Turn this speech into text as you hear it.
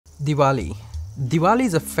Diwali. Diwali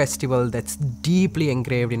is a festival that's deeply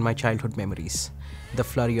engraved in my childhood memories. The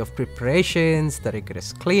flurry of preparations, the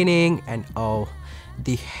rigorous cleaning, and oh,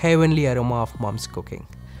 the heavenly aroma of mom's cooking.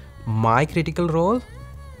 My critical role?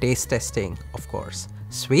 Taste testing, of course.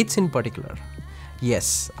 Sweets in particular.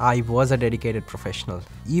 Yes, I was a dedicated professional,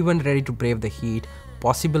 even ready to brave the heat,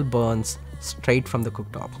 possible burns, straight from the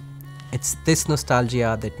cooktop. It's this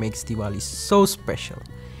nostalgia that makes Diwali so special.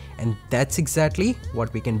 And that's exactly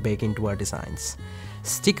what we can bake into our designs.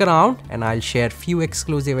 Stick around and I'll share few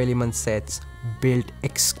exclusive element sets built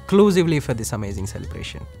exclusively for this amazing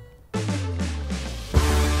celebration.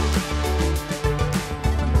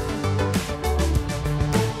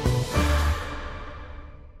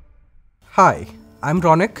 Hi, I'm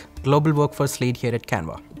Ronak, Global Workforce Lead here at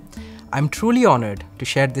Canva. I'm truly honored to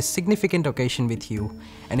share this significant occasion with you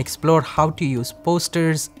and explore how to use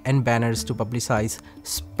posters and banners to publicize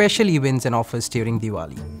special events and offers during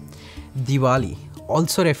Diwali. Diwali,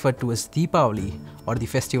 also referred to as Deepavali or the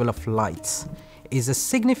Festival of Lights, is a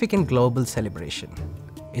significant global celebration.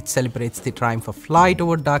 It celebrates the triumph of light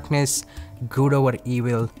over darkness, good over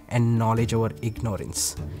evil, and knowledge over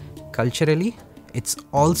ignorance. Culturally, it's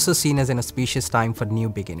also seen as an auspicious time for new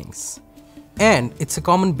beginnings. And it's a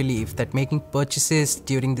common belief that making purchases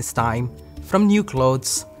during this time, from new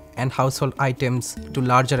clothes and household items to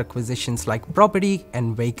larger acquisitions like property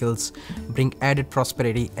and vehicles, bring added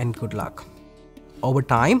prosperity and good luck. Over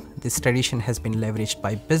time, this tradition has been leveraged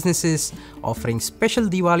by businesses offering special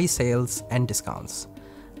Diwali sales and discounts,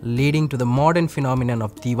 leading to the modern phenomenon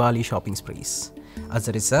of Diwali shopping sprees. As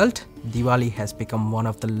a result, Diwali has become one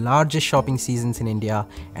of the largest shopping seasons in India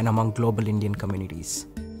and among global Indian communities.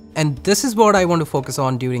 And this is what I want to focus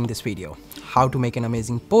on during this video: how to make an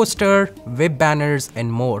amazing poster, web banners,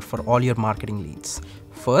 and more for all your marketing leads.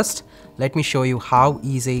 First, let me show you how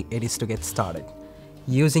easy it is to get started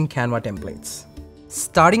using Canva templates.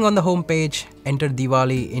 Starting on the home page, enter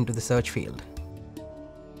Diwali into the search field.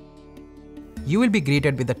 You will be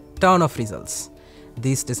greeted with a ton of results.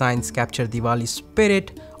 These designs capture Diwali's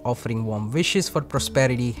spirit, offering warm wishes for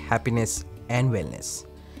prosperity, happiness, and wellness,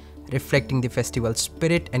 reflecting the festival's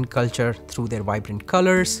spirit and culture through their vibrant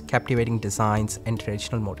colors, captivating designs, and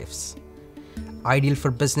traditional motifs. Ideal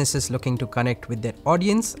for businesses looking to connect with their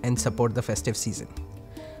audience and support the festive season.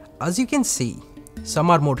 As you can see, some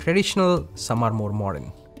are more traditional, some are more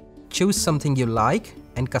modern. Choose something you like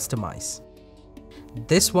and customize.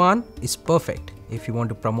 This one is perfect if you want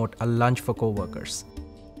to promote a lunch for co-workers.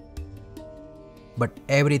 But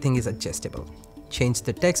everything is adjustable. Change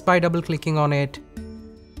the text by double-clicking on it.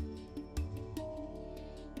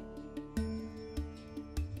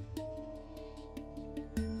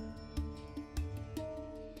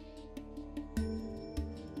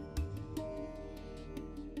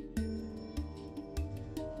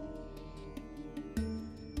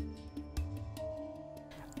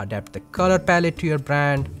 Adapt the color palette to your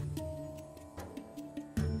brand.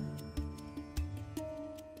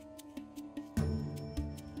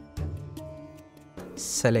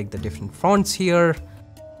 Select the different fonts here.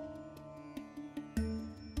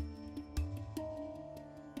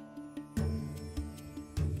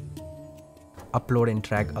 Upload and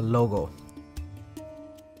drag a logo.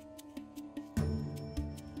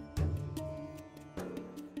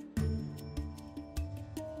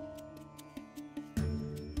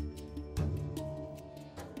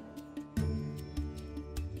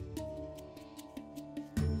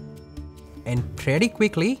 And pretty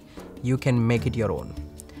quickly, you can make it your own.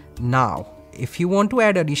 Now, if you want to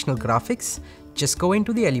add additional graphics, just go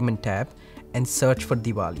into the Element tab and search for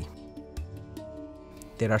Diwali.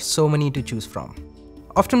 There are so many to choose from.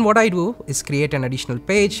 Often what I do is create an additional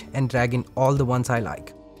page and drag in all the ones I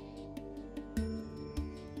like.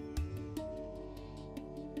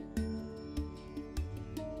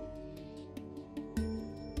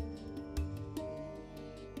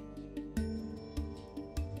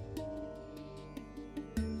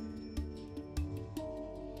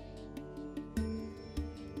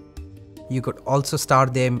 You could also star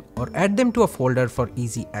them or add them to a folder for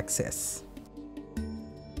easy access.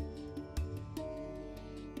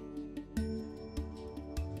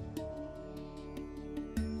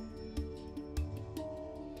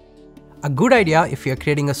 A good idea if you're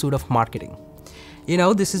creating a suite of marketing.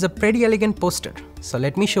 This is a pretty elegant poster, so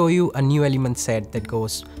let me show you a new element set that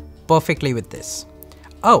goes perfectly with this.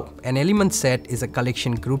 Oh, an element set is a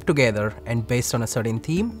collection grouped together and based on a certain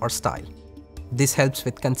theme or style. This helps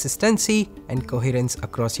with consistency and coherence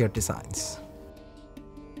across your designs.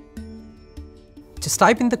 Just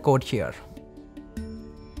type in the code here.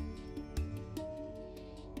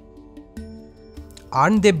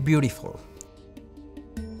 Aren't they beautiful?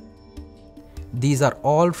 These are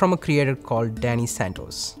all from a creator called Danny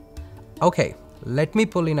Santos. Okay, let me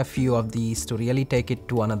pull in a few of these to really take it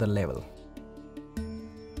to another level.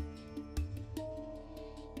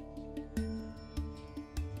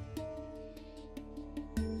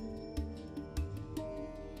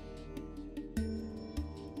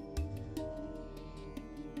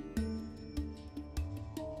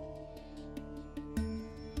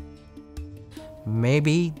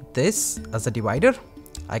 Maybe this as a divider.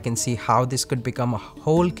 I can see how this could become a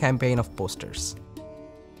whole campaign of posters.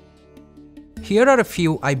 Here are a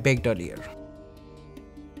few I baked earlier.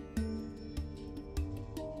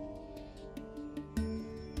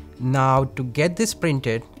 Now to get this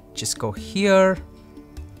printed, just go here.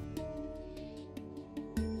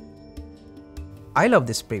 I love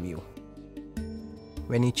this preview.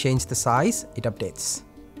 When you change the size, it updates.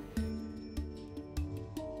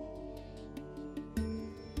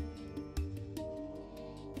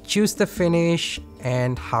 Choose the finish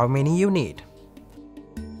and how many you need.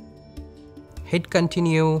 Hit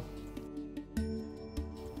continue.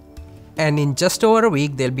 And in just over a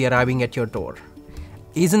week, they'll be arriving at your door.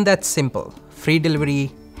 Isn't that simple? Free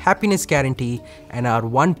delivery, happiness guarantee, and our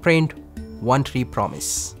one print, one tree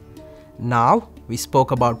promise. Now, we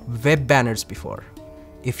spoke about web banners before.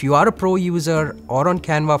 If you are a pro user or on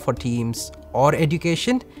Canva for teams or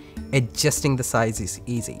education, adjusting the size is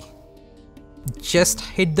easy. Just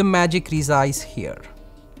hit the magic resize here.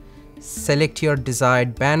 Select your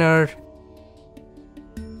desired banner,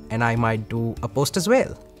 and I might do a post as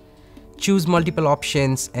well. Choose multiple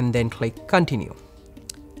options and then click continue.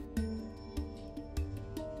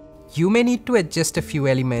 You may need to adjust a few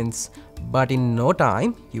elements, but in no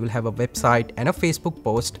time, you will have a website and a Facebook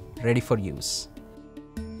post ready for use.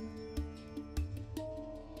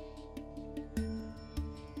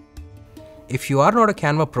 If you are not a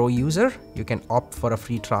Canva Pro user, you can opt for a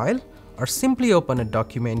free trial or simply open a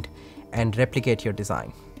document and replicate your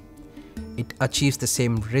design. It achieves the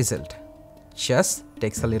same result, just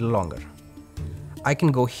takes a little longer. I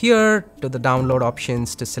can go here to the download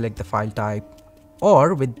options to select the file type,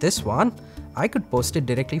 or with this one, I could post it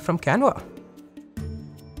directly from Canva.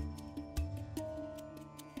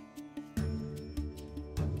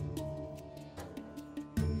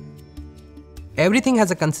 Everything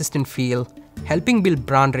has a consistent feel, helping build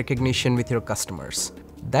brand recognition with your customers.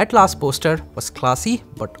 That last poster was classy,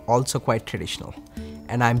 but also quite traditional.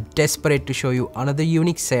 And I'm desperate to show you another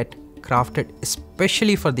unique set crafted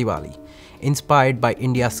especially for Diwali, inspired by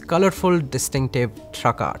India's colorful, distinctive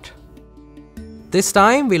truck art. This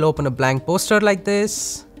time, we'll open a blank poster like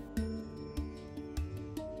this.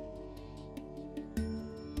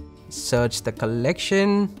 Search the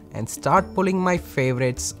collection and start pulling my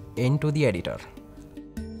favorites into the editor.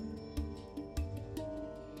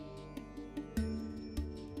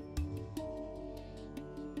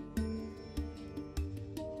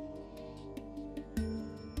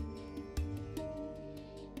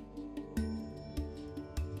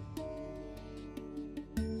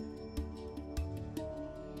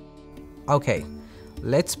 Okay,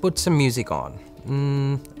 let's put some music on.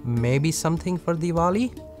 Maybe something for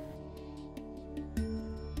Diwali?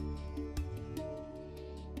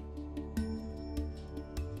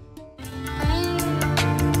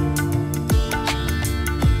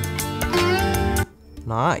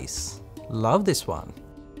 Nice, love this one.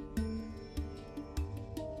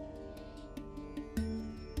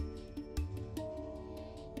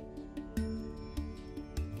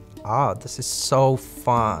 Ah, this is so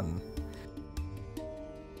fun.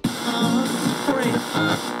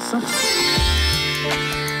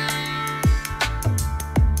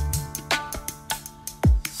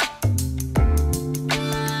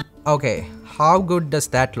 Okay, how good does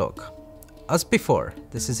that look? As before,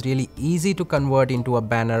 this is really easy to convert into a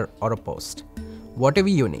banner or a post, whatever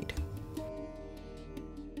you need.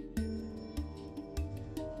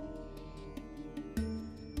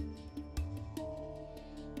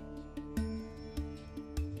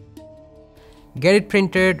 Get it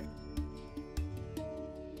printed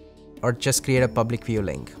or just create a public view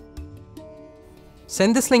link.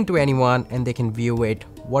 Send this link to anyone and they can view it,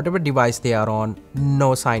 whatever device they are on,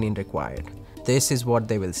 no sign-in required. This is what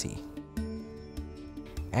they will see.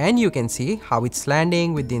 And you can see how it's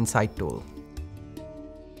landing with the Insight tool.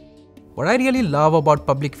 What I really love about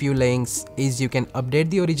public view links is you can update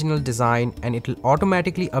the original design and it will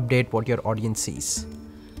automatically update what your audience sees.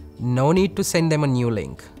 No need to send them a new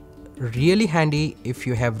link. Really handy if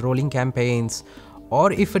you have rolling campaigns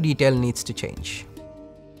or if a detail needs to change.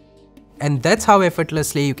 And that's how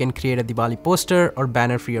effortlessly you can create a Diwali poster or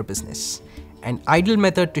banner for your business. an ideal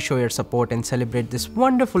method to show your support and celebrate this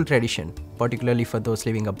wonderful tradition, particularly for those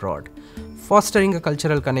living abroad, fostering a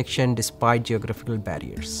cultural connection despite geographical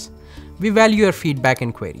barriers. We value your feedback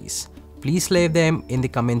and queries. Please leave them in the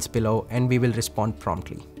comments below and we will respond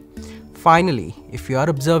promptly. Finally, if you are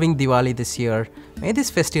observing Diwali this year, may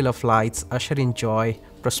this festival of lights usher in joy,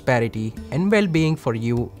 prosperity, and well-being for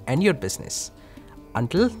you and your business.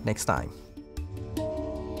 Until next time.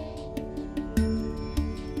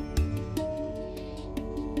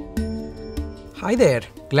 Hi there,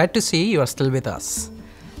 glad to see you are still with us.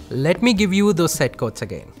 Let me give you those set codes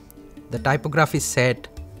again. The typography set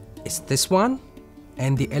is this one,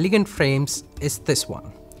 and the elegant frames is this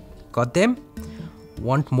one. Got them?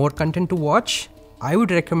 Want more content to watch? I would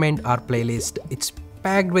recommend our playlist. It's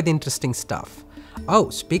packed with interesting stuff. Oh,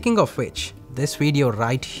 speaking of which, this video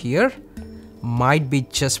right here might be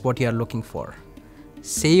just what you are looking for.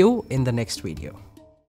 See you in the next video.